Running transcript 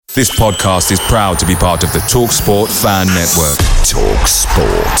This podcast is proud to be part of the TalkSport Fan Network.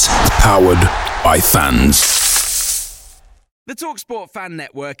 TalkSport. Powered by fans. The TalkSport Fan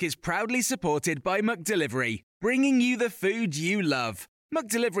Network is proudly supported by McDelivery, bringing you the food you love.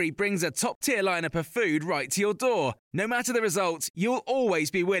 McDelivery brings a top-tier lineup of food right to your door. No matter the result, you'll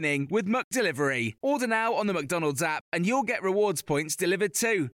always be winning with McDelivery. Order now on the McDonald's app and you'll get rewards points delivered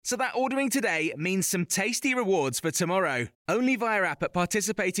too. So that ordering today means some tasty rewards for tomorrow. Only via app at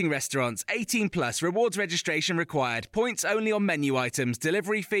participating restaurants. 18 plus. Rewards registration required. Points only on menu items.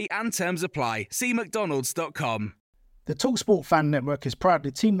 Delivery fee and terms apply. See mcdonalds.com. The TalkSport Fan Network is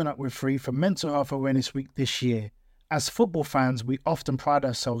proudly teaming up with Free for Mental Health Awareness Week this year. As football fans, we often pride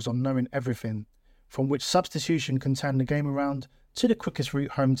ourselves on knowing everything, from which substitution can turn the game around to the quickest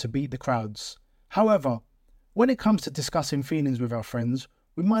route home to beat the crowds. However, when it comes to discussing feelings with our friends,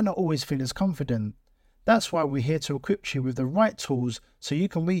 we might not always feel as confident. That's why we're here to equip you with the right tools so you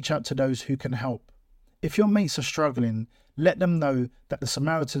can reach out to those who can help. If your mates are struggling, let them know that the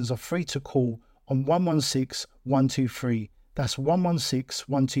Samaritans are free to call on 116 123. That's 116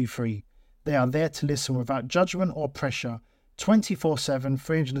 123. They are there to listen without judgment or pressure, 24/7,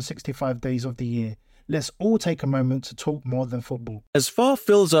 365 days of the year. Let's all take a moment to talk more than football. As fall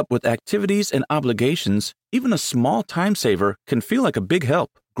fills up with activities and obligations, even a small time saver can feel like a big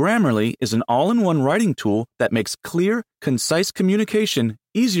help. Grammarly is an all-in-one writing tool that makes clear, concise communication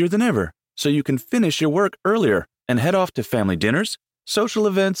easier than ever, so you can finish your work earlier and head off to family dinners, social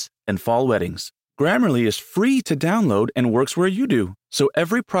events, and fall weddings. Grammarly is free to download and works where you do, so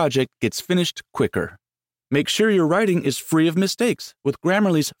every project gets finished quicker. Make sure your writing is free of mistakes with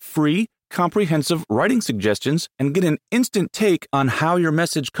Grammarly's free, comprehensive writing suggestions and get an instant take on how your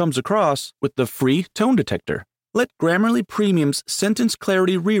message comes across with the free tone detector. Let Grammarly Premium's sentence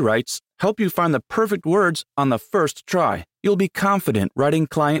clarity rewrites help you find the perfect words on the first try. You'll be confident writing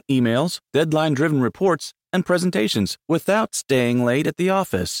client emails, deadline-driven reports, and presentations without staying late at the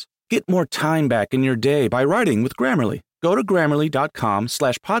office. Get more time back in your day by writing with Grammarly. Go to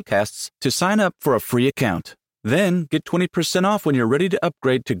Grammarly.com/podcasts to sign up for a free account. Then get 20% off when you're ready to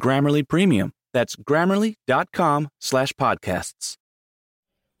upgrade to Grammarly Premium. That's Grammarly.com/podcasts.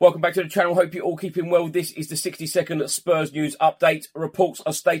 Welcome back to the channel. Hope you're all keeping well. This is the 60-second Spurs news update. Reports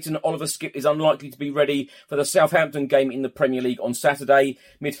are stating that Oliver Skipp is unlikely to be ready for the Southampton game in the Premier League on Saturday.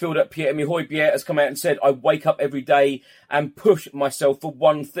 Midfielder Pierre-Emile Højbjerg has come out and said, "I wake up every day and push myself for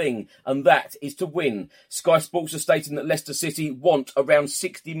one thing, and that is to win." Sky Sports are stating that Leicester City want around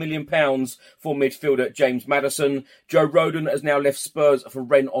 £60 million for midfielder James Maddison. Joe Rodon has now left Spurs for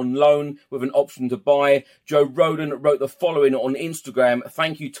rent on loan with an option to buy. Joe Rodon wrote the following on Instagram: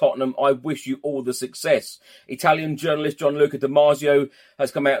 "Thank you, Tottenham. I wish you all the success." Italian journalist Gianluca Di Marzio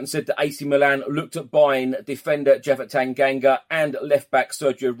has come out and said that AC Milan looked at buying defender Tanganga and left-back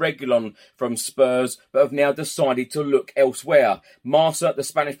Sergio Reguilón from Spurs, but have now decided to look elsewhere. Marca, the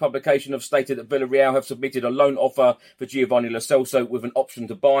Spanish publication, have stated that Villarreal have submitted a loan offer for Giovanni Lo Celso with an option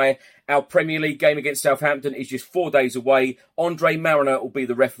to buy. Our Premier League game against Southampton is just 4 days away. Andre Mariner will be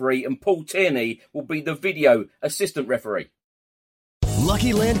the referee and Paul Tierney will be the video assistant referee.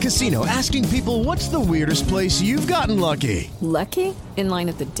 Lucky Land Casino, asking people, what's the weirdest place you've gotten lucky? Lucky? In line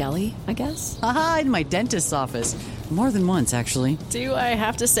at the deli, I guess? Aha, in my dentist's office. More than once, actually. Do I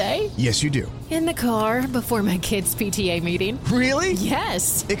have to say? Yes, you do. In the car before my kids' PTA meeting. Really?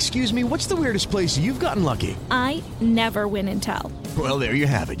 Yes. Excuse me, what's the weirdest place you've gotten lucky? I never win and tell. Well, there you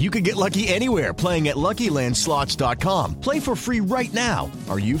have it. You can get lucky anywhere, playing at LuckyLandSlots.com. Play for free right now.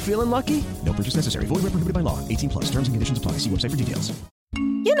 Are you feeling lucky? No purchase necessary. Void where prohibited by law. 18 plus. Terms and conditions apply. See website for details.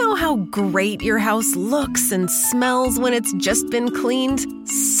 You know how great your house looks and smells when it's just been cleaned?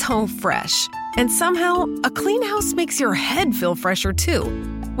 So fresh. And somehow, a clean house makes your head feel fresher too.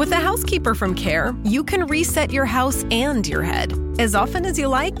 With a housekeeper from Care, you can reset your house and your head as often as you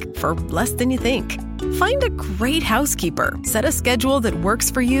like for less than you think. Find a great housekeeper, set a schedule that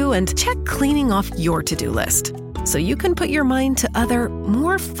works for you, and check cleaning off your to-do list so you can put your mind to other,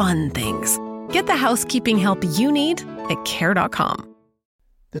 more fun things. Get the housekeeping help you need at Care.com.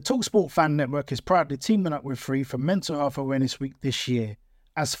 The TalkSport Fan Network is proudly teaming up with Free for Mental Health Awareness Week this year.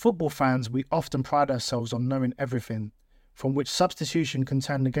 As football fans, we often pride ourselves on knowing everything, from which substitution can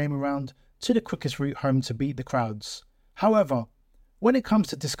turn the game around to the quickest route home to beat the crowds. However, when it comes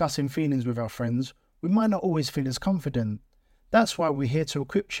to discussing feelings with our friends, we might not always feel as confident. That's why we're here to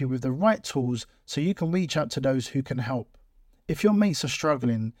equip you with the right tools so you can reach out to those who can help. If your mates are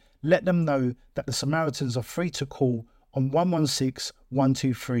struggling, let them know that the Samaritans are free to call on 116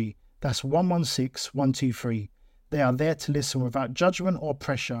 123. That's 116 123. They are there to listen without judgment or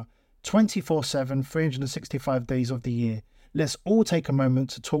pressure, 24/7, 365 days of the year. Let's all take a moment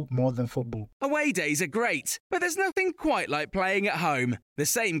to talk more than football. Away days are great, but there's nothing quite like playing at home. The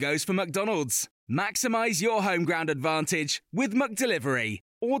same goes for McDonald's. Maximise your home ground advantage with McDelivery.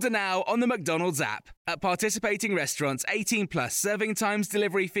 Order now on the McDonald's app. At participating restaurants, 18 plus serving times,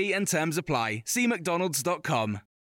 delivery fee and terms apply. See mcdonalds.com.